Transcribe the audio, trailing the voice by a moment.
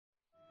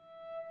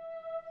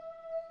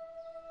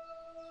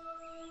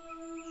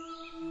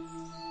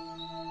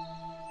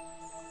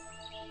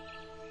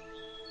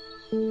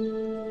Hello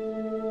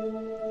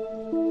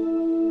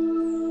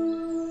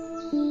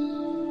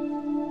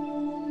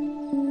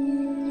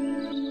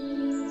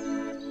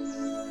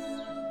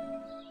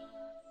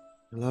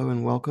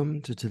and welcome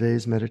to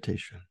today's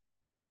meditation.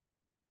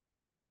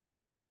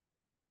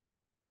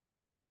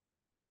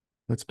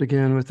 Let's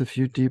begin with a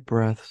few deep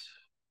breaths.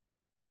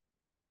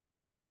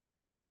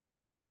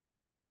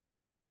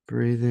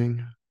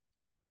 Breathing.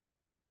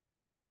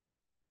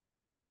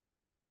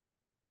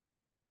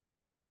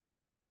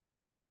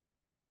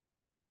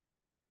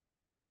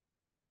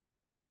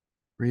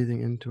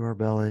 Breathing into our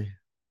belly.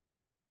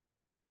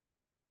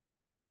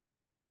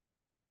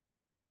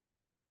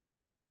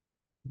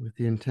 With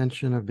the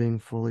intention of being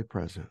fully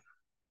present.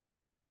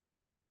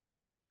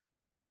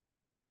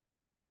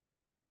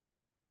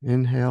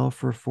 Inhale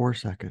for 4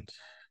 seconds.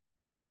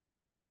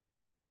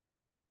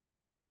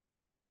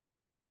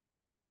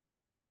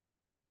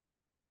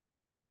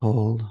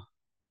 Hold.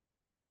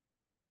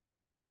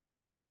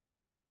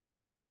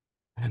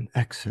 And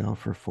exhale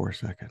for 4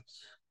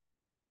 seconds.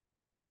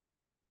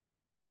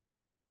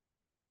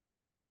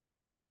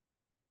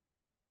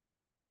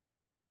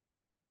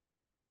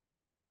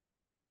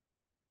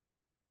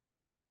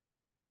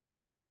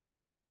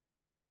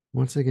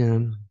 Once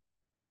again,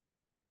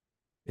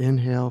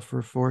 inhale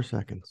for 4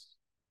 seconds.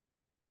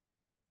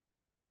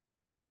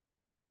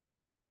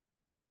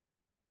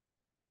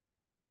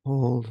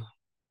 Hold.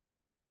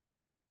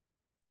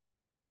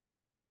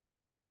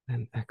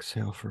 And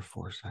exhale for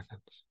 4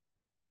 seconds.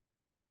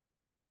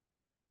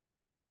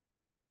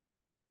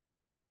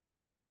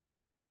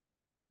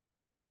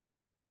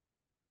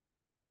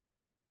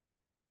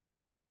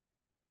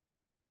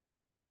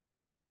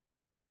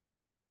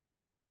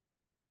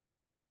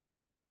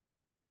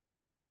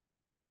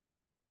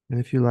 And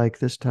if you like,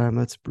 this time,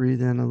 let's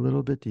breathe in a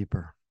little bit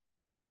deeper.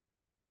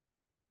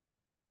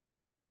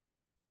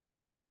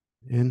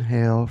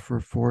 Inhale for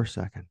 4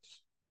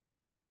 seconds.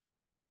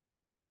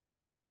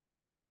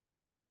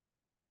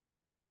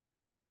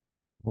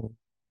 Hold.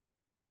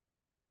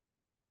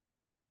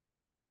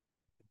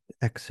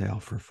 Exhale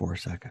for 4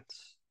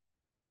 seconds.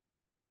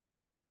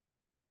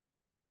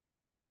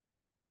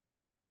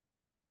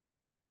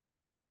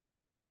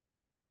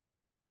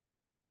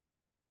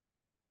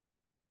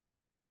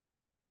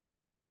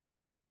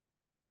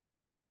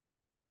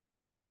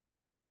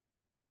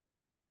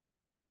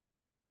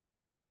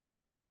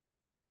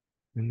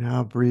 And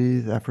now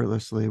breathe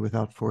effortlessly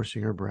without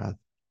forcing your breath.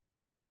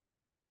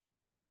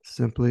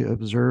 Simply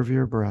observe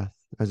your breath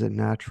as it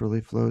naturally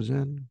flows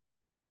in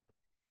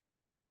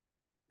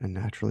and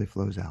naturally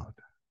flows out.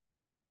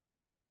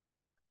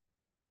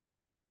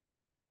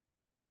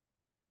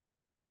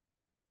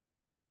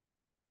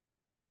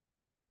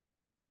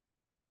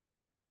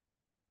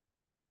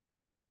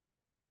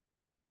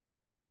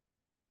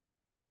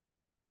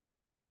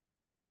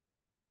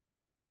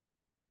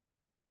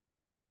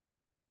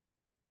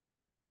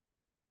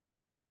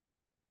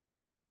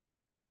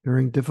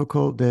 During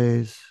difficult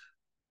days,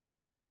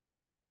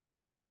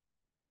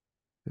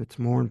 it's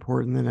more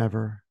important than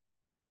ever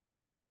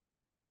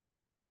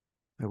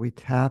that we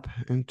tap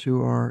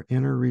into our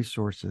inner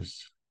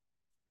resources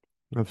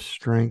of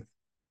strength,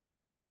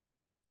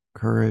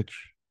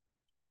 courage,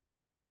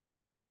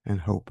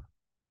 and hope.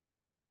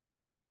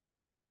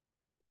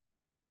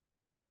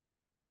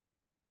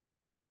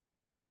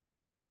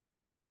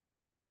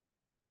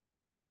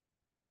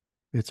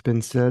 It's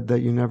been said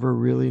that you never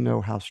really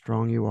know how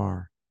strong you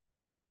are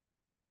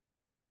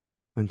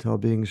until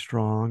being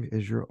strong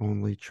is your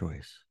only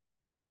choice.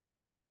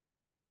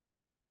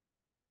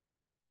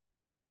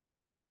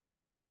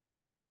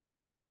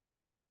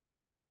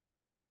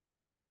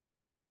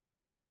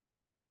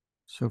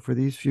 So for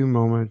these few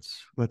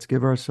moments, let's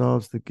give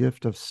ourselves the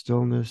gift of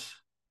stillness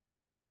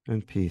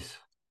and peace.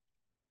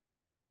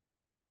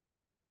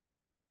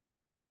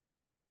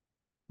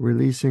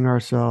 Releasing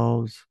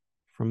ourselves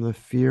from the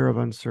fear of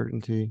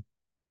uncertainty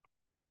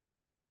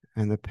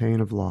and the pain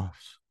of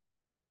loss.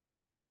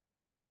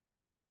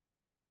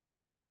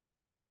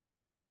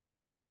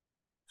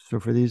 So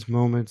for these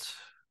moments,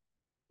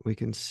 we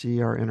can see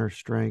our inner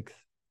strength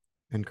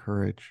and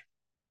courage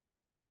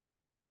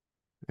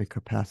and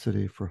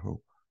capacity for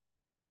hope.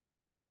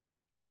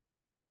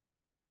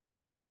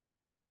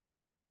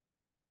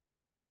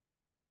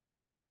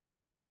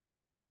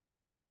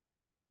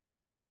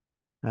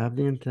 Have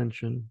the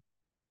intention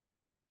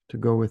to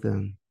go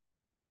within,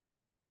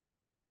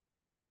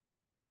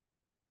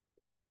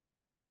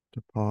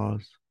 to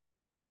pause,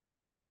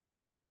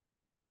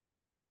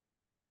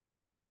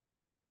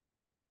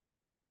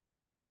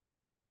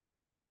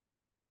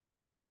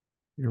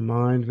 your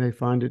mind may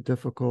find it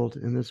difficult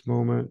in this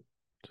moment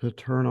to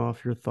turn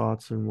off your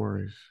thoughts and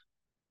worries.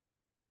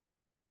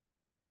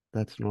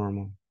 That's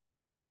normal.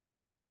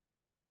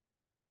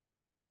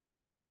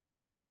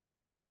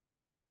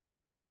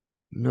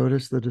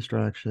 Notice the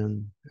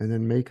distraction and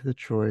then make the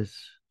choice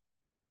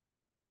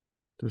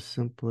to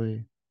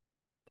simply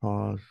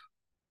pause,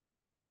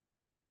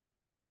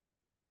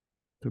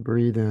 to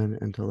breathe in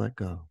and to let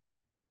go.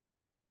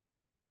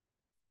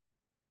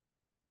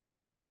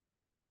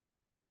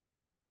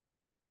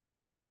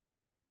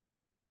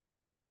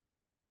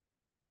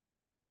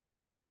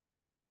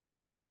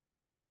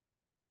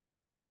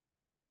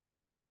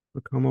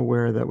 Become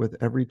aware that with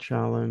every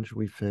challenge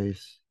we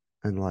face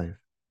in life,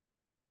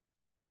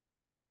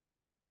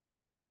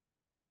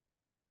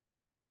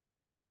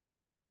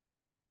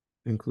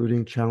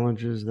 including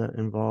challenges that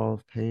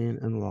involve pain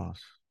and loss,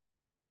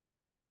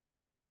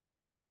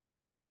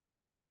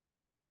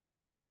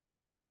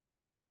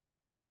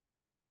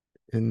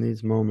 in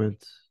these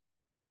moments,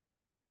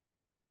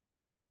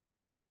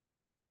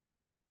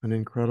 an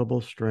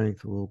incredible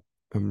strength will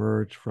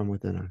emerge from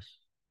within us.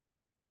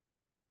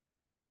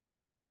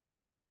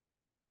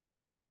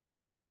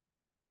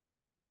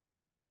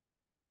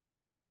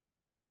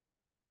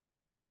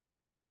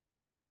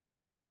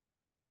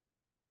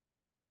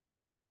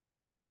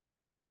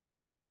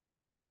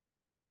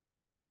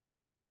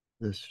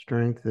 This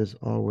strength is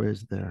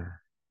always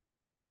there.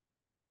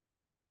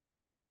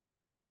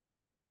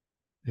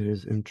 It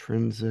is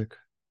intrinsic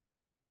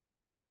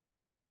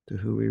to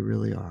who we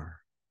really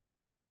are.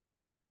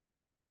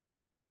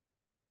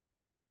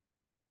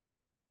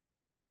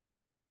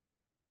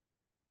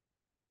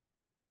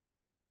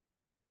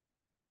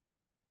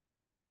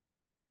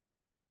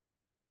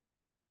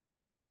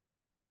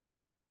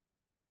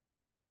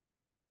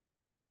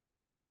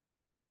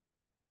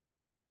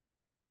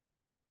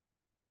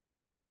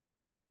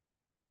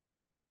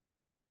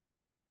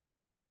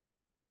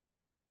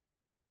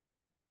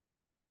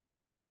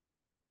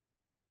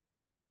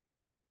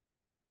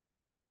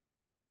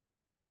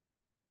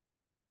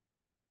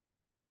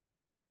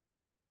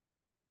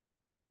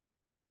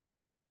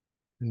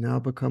 And now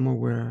become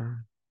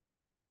aware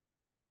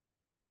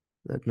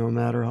that no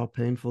matter how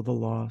painful the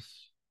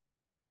loss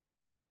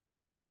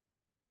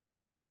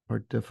or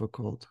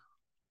difficult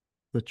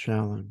the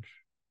challenge,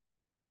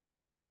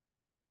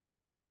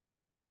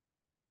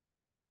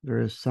 there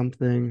is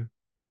something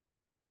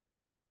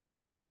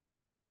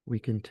we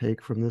can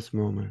take from this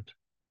moment,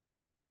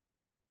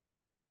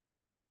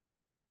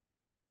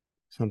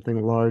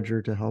 something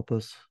larger to help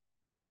us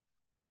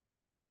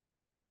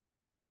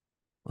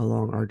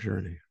along our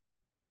journey.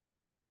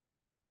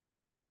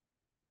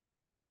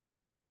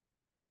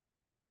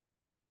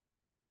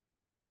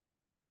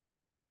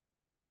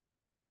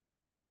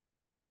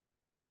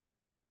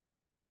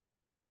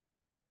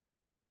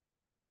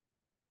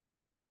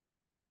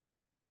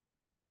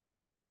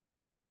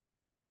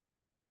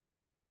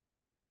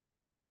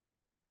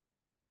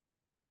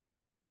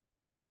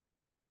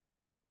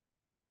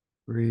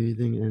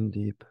 Breathing in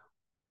deep.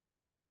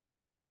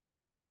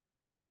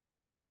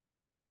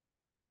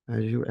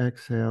 As you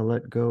exhale,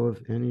 let go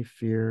of any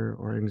fear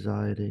or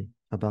anxiety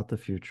about the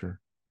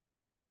future.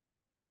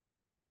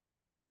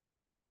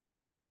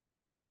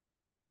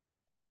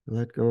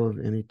 Let go of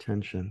any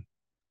tension.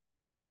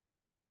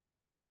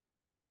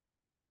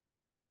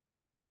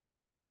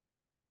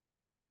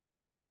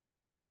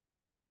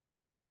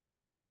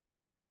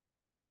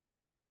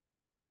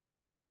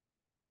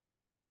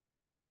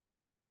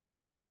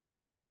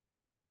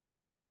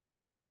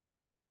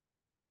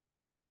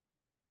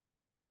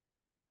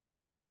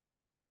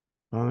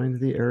 Find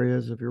the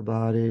areas of your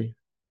body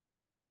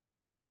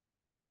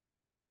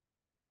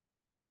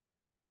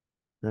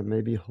that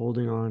may be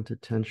holding on to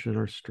tension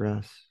or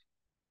stress,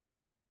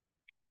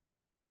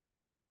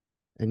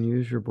 and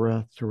use your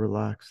breath to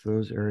relax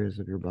those areas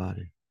of your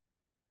body.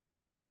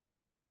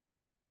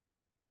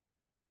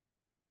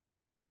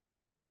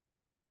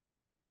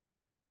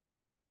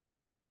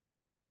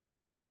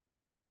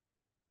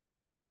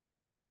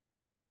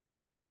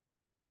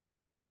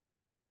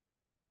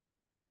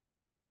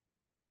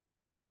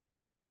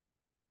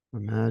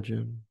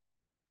 Imagine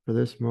for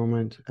this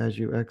moment, as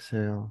you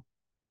exhale,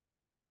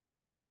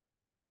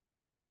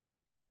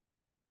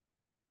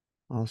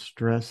 all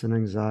stress and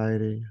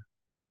anxiety,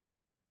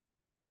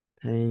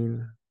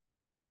 pain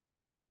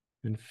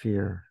and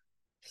fear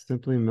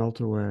simply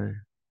melt away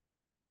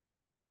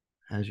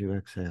as you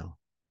exhale.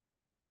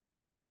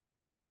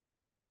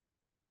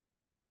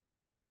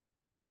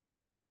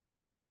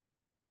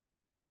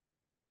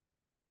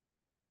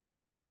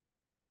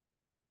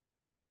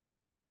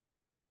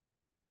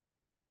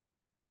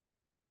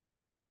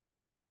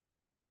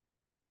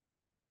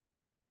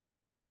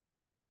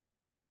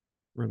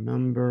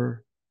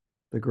 Remember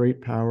the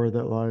great power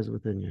that lies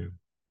within you,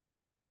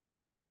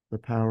 the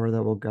power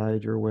that will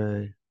guide your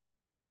way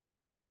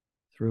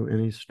through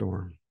any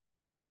storm.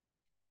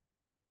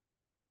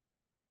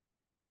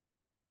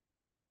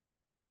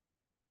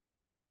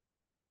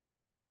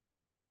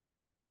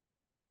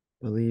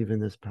 Believe in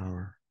this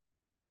power.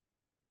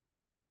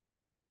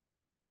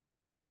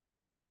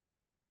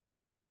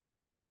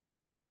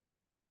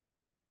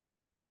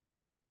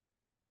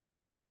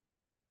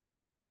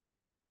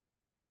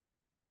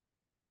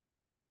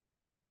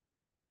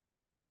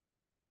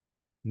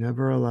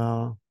 Never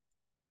allow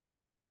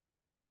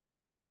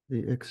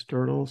the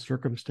external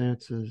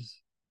circumstances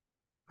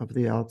of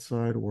the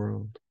outside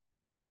world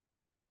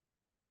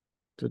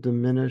to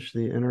diminish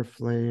the inner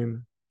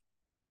flame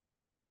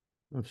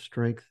of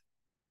strength,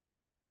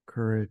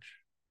 courage,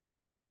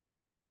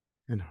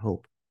 and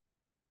hope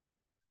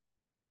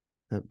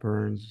that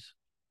burns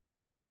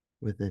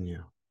within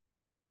you.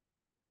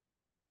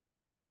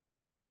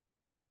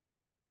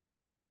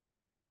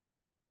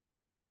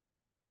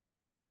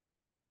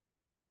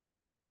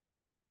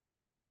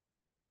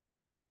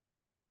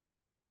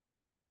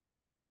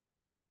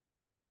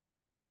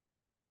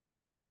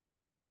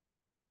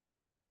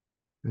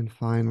 And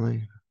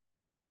finally,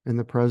 in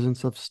the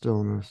presence of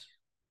stillness,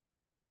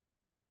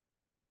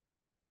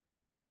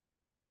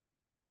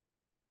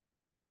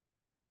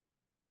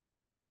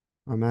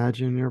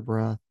 imagine your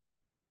breath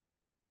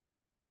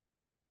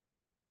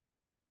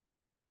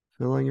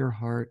filling your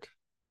heart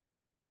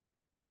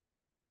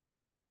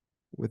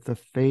with the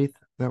faith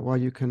that while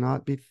you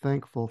cannot be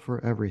thankful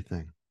for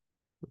everything,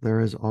 there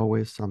is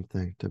always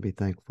something to be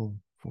thankful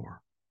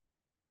for.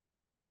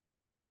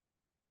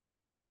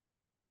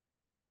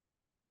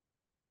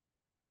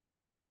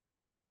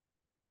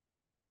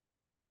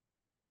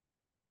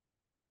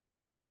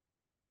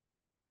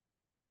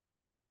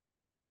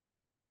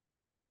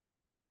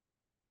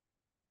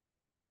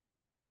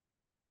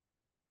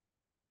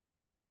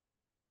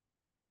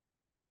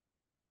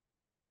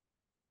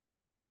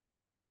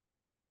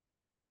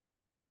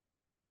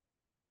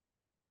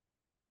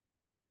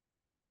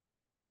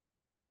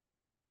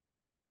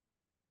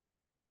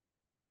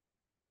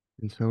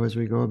 And so, as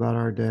we go about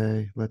our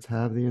day, let's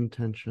have the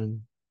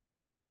intention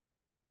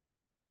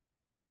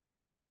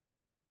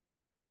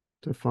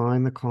to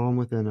find the calm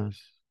within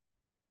us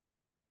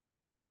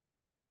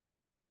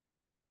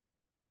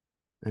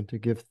and to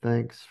give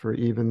thanks for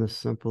even the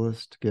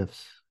simplest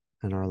gifts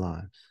in our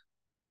lives.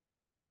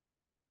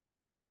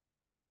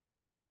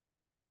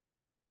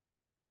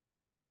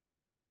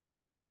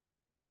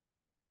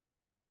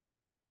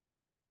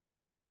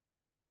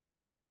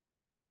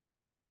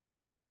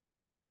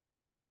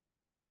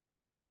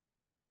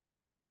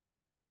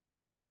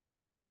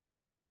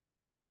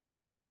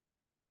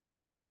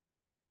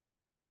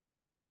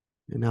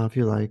 And now, if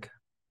you like,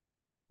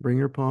 bring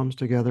your palms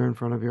together in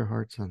front of your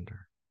heart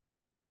center.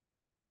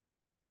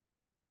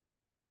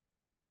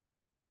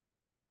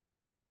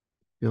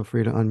 Feel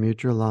free to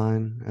unmute your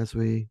line as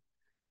we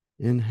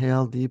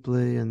inhale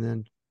deeply, and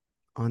then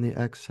on the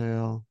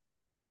exhale,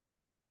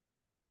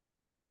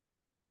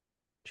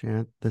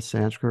 chant the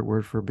Sanskrit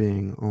word for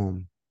being,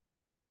 Om.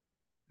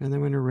 And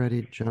then when you're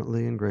ready,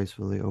 gently and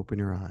gracefully open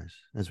your eyes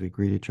as we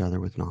greet each other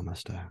with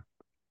Namaste.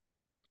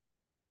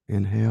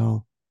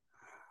 Inhale.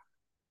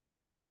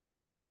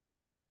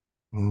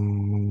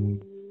 Om.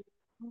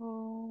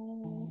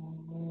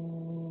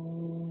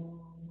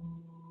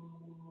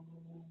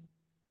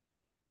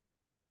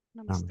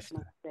 Namaste.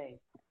 Namaste.